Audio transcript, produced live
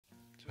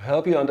To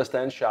help you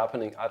understand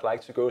sharpening, I'd like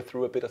to go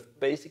through a bit of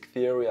basic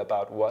theory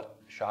about what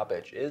a sharp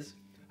edge is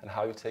and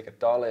how you take a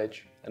dull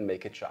edge and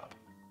make it sharp.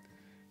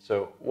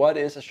 So what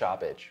is a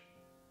sharp edge?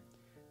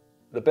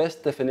 The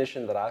best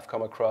definition that I've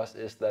come across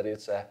is that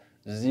it's a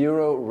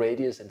zero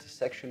radius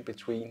intersection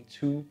between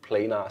two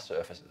planar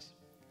surfaces.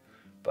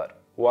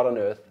 But what on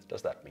earth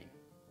does that mean?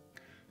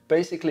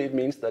 Basically, it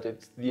means that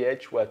it's the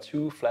edge where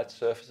two flat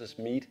surfaces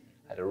meet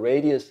at a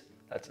radius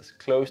that's as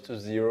close to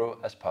zero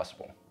as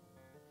possible.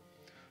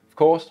 Of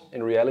course,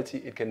 in reality,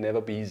 it can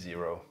never be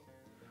zero.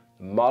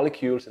 The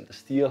molecules in the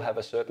steel have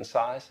a certain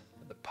size,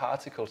 and the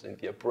particles in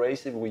the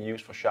abrasive we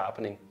use for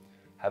sharpening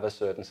have a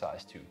certain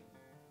size too.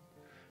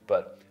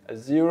 But a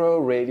zero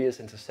radius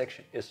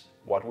intersection is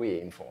what we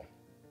aim for.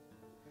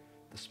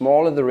 The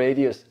smaller the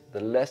radius,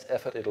 the less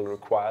effort it will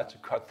require to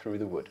cut through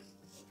the wood.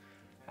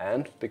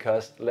 And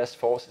because less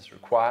force is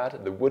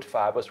required, the wood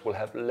fibers will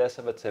have less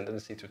of a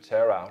tendency to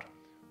tear out,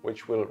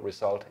 which will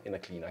result in a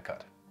cleaner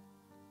cut.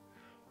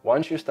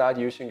 Once you start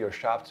using your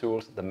sharp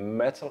tools, the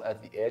metal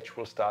at the edge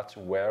will start to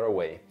wear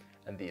away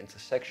and the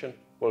intersection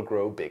will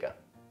grow bigger.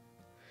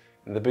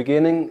 In the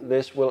beginning,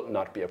 this will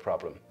not be a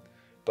problem,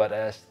 but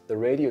as the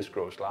radius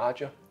grows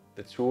larger,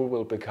 the tool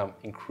will become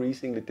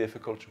increasingly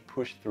difficult to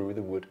push through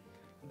the wood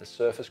and the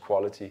surface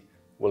quality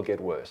will get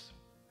worse.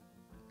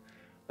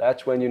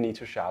 That's when you need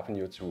to sharpen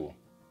your tool.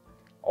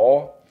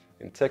 Or,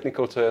 in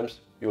technical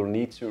terms, you'll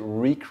need to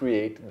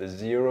recreate the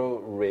zero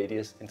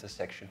radius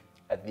intersection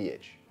at the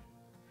edge.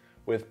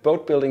 With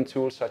boat building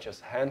tools such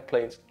as hand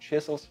planes and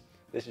chisels,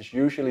 this is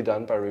usually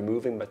done by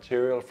removing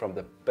material from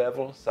the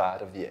bevel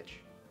side of the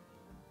edge.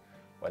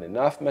 When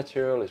enough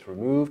material is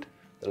removed,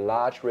 the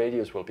large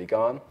radius will be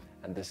gone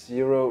and the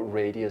zero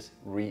radius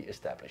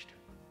re-established.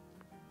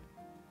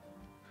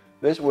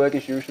 This work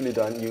is usually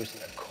done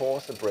using a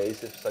coarse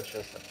abrasive such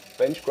as a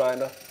bench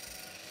grinder,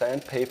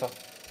 sandpaper,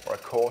 or a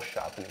coarse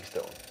sharpening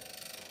stone.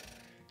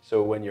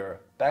 So when you're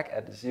back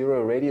at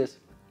zero radius,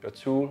 your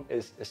tool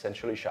is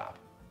essentially sharp.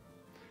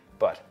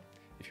 But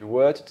if you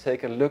were to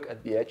take a look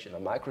at the edge in a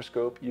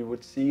microscope, you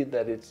would see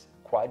that it's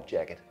quite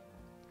jagged.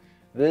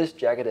 This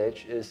jagged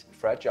edge is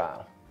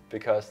fragile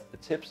because the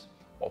tips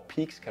or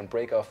peaks can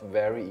break off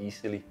very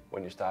easily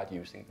when you start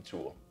using the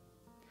tool.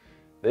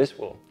 This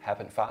will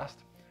happen fast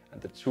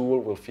and the tool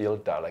will feel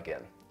dull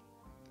again.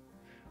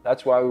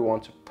 That's why we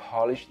want to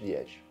polish the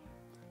edge.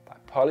 By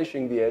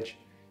polishing the edge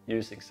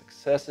using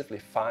successively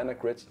finer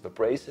grits of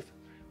abrasive,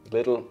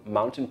 little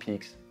mountain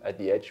peaks at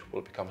the edge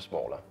will become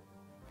smaller.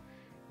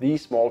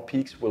 These small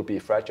peaks will be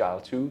fragile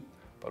too,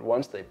 but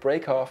once they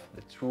break off,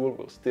 the tool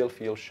will still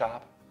feel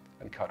sharp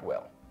and cut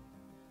well.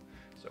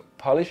 So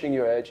polishing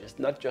your edge is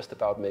not just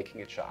about making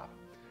it sharp,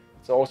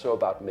 it's also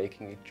about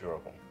making it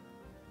durable.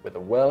 With a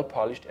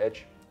well-polished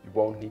edge, you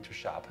won't need to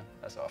sharpen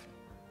as often.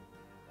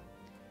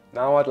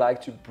 Now I'd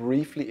like to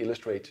briefly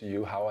illustrate to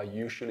you how I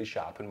usually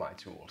sharpen my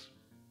tools.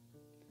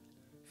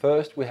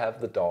 First we have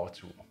the door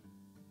tool.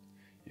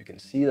 You can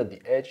see that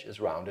the edge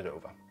is rounded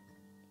over.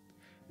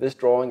 This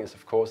drawing is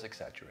of course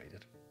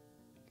exaggerated.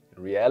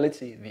 In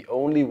reality, the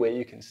only way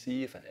you can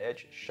see if an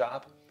edge is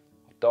sharp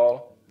or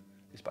dull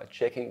is by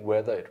checking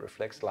whether it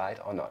reflects light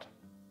or not.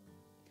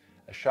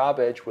 A sharp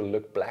edge will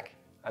look black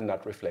and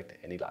not reflect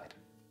any light.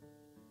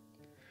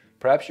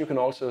 Perhaps you can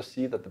also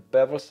see that the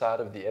bevel side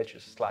of the edge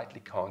is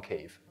slightly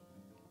concave.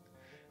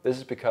 This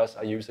is because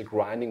I use a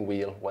grinding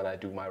wheel when I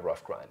do my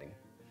rough grinding.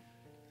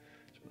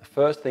 So the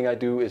first thing I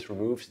do is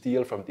remove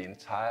steel from the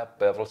entire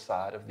bevel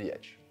side of the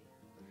edge.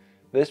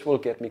 This will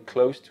get me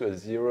close to a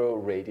zero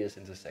radius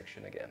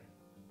intersection again.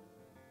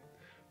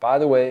 By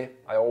the way,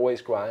 I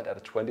always grind at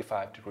a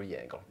 25-degree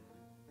angle.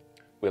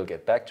 We'll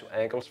get back to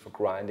angles for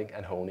grinding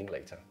and honing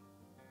later.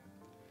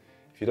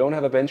 If you don't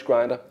have a bench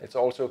grinder, it's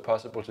also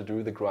possible to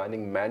do the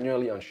grinding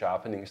manually on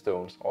sharpening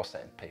stones or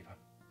sandpaper.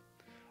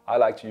 I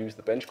like to use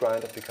the bench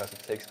grinder because it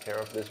takes care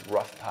of this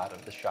rough part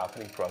of the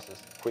sharpening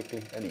process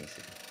quickly and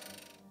easily.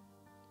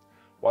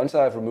 Once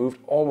I've removed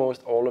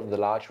almost all of the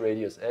large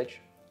radius edge,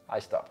 I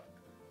stop.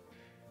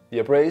 The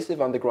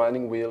abrasive on the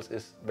grinding wheels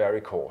is very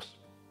coarse.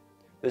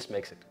 This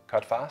makes it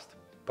cut fast,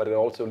 but it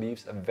also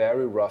leaves a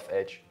very rough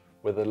edge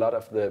with a lot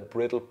of the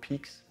brittle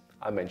peaks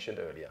I mentioned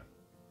earlier.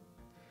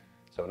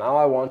 So now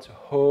I want to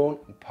hone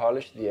and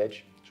polish the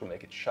edge to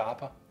make it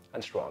sharper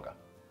and stronger.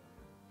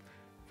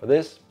 For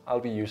this, I'll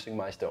be using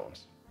my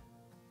stones.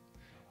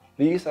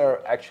 These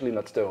are actually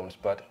not stones,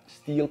 but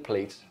steel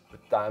plates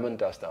with diamond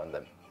dust on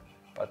them,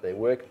 but they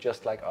work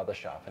just like other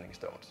sharpening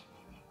stones.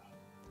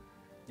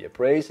 The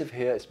abrasive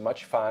here is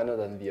much finer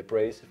than the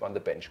abrasive on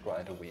the bench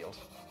grinder wheels.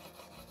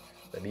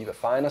 They leave a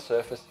finer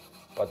surface,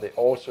 but they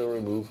also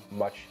remove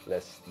much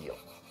less steel.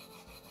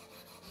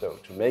 So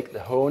to make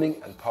the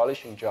honing and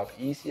polishing job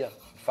easier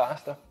and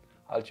faster,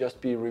 I'll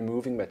just be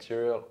removing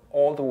material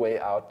all the way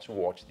out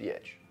towards the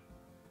edge.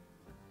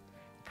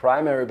 The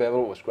primary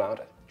bevel was ground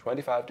at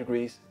 25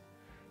 degrees,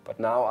 but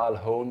now I'll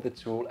hone the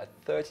tool at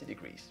 30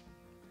 degrees.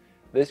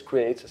 This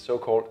creates a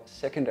so-called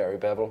secondary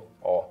bevel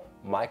or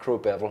micro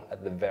bevel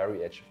at the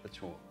very edge of the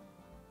tool.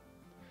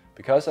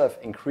 Because I've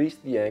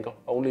increased the angle,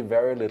 only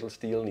very little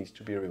steel needs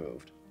to be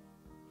removed.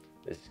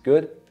 This is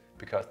good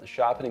because the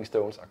sharpening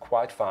stones are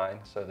quite fine,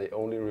 so they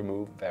only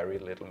remove very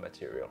little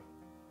material.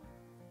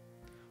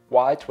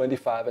 Why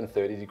 25 and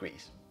 30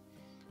 degrees?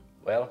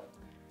 Well,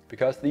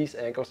 because these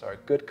angles are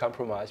a good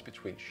compromise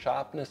between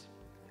sharpness,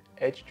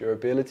 edge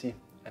durability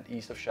and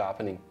ease of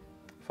sharpening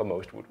for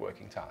most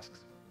woodworking tasks.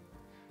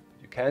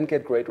 You can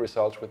get great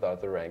results with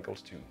other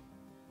angles too.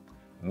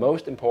 The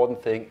most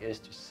important thing is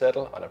to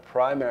settle on a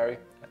primary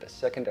and a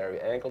secondary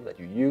angle that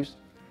you use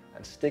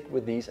and stick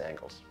with these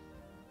angles.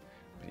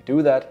 When you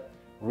do that,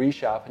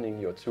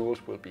 resharpening your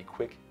tools will be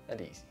quick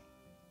and easy.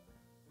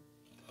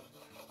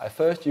 I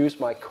first use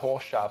my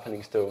coarse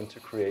sharpening stone to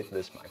create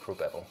this micro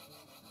bevel.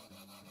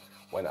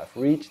 When I've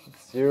reached the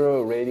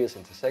 0 radius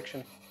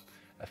intersection,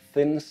 a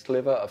thin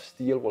sliver of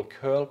steel will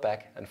curl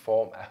back and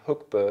form a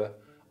hook burr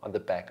on the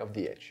back of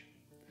the edge.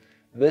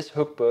 This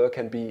hook burr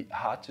can be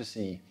hard to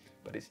see,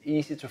 but it's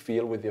easy to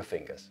feel with your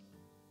fingers.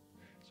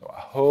 So I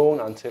hone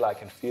until I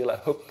can feel a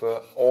hook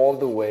burr all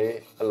the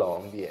way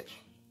along the edge.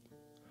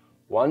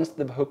 Once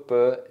the hook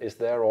burr is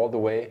there all the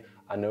way,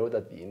 I know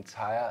that the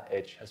entire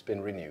edge has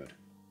been renewed.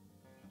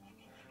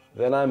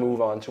 Then I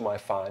move on to my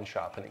fine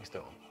sharpening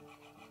stone.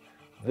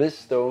 This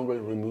stone will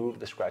remove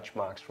the scratch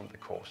marks from the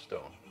coarse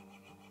stone.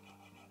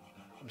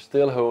 I'm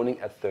still honing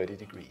at 30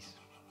 degrees.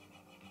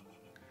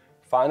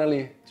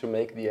 Finally, to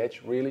make the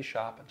edge really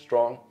sharp and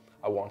strong,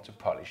 I want to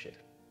polish it.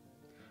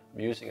 I'm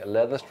using a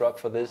leather strop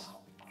for this,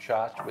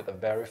 charged with a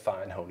very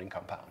fine honing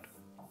compound.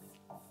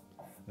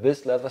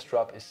 This leather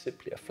strop is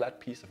simply a flat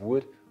piece of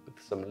wood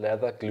with some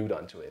leather glued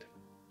onto it.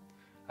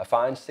 A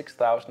fine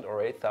 6,000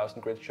 or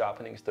 8,000 grit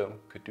sharpening stone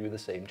could do the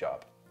same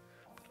job.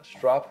 A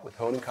strop with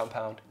honing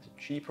compound is a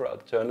cheaper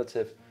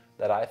alternative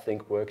that I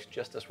think works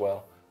just as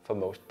well for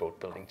most boat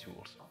building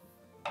tools.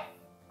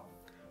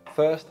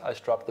 First, I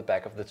strop the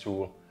back of the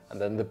tool and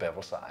then the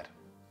bevel side.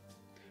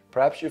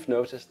 Perhaps you've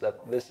noticed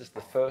that this is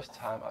the first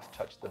time I've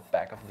touched the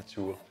back of the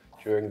tool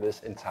during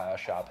this entire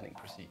sharpening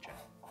procedure.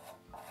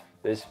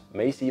 This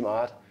may seem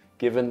odd,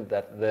 given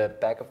that the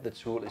back of the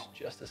tool is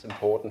just as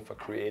important for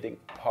creating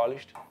a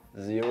polished,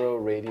 0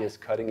 radius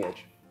cutting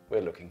edge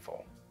we're looking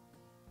for.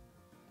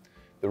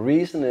 The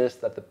reason is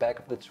that the back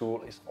of the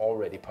tool is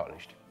already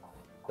polished.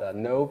 There are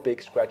no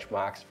big scratch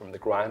marks from the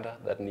grinder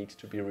that needs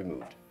to be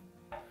removed.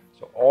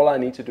 So all I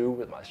need to do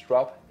with my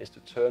strop is to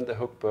turn the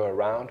hook burr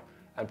around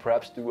and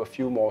perhaps do a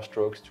few more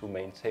strokes to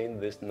maintain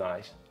this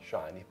nice,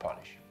 shiny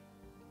polish.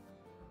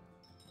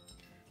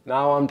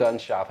 Now I'm done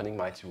sharpening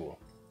my tool.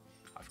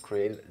 I've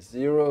created a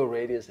 0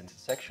 radius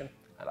intersection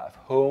and I've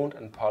honed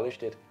and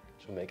polished it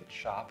to make it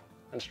sharp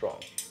and strong.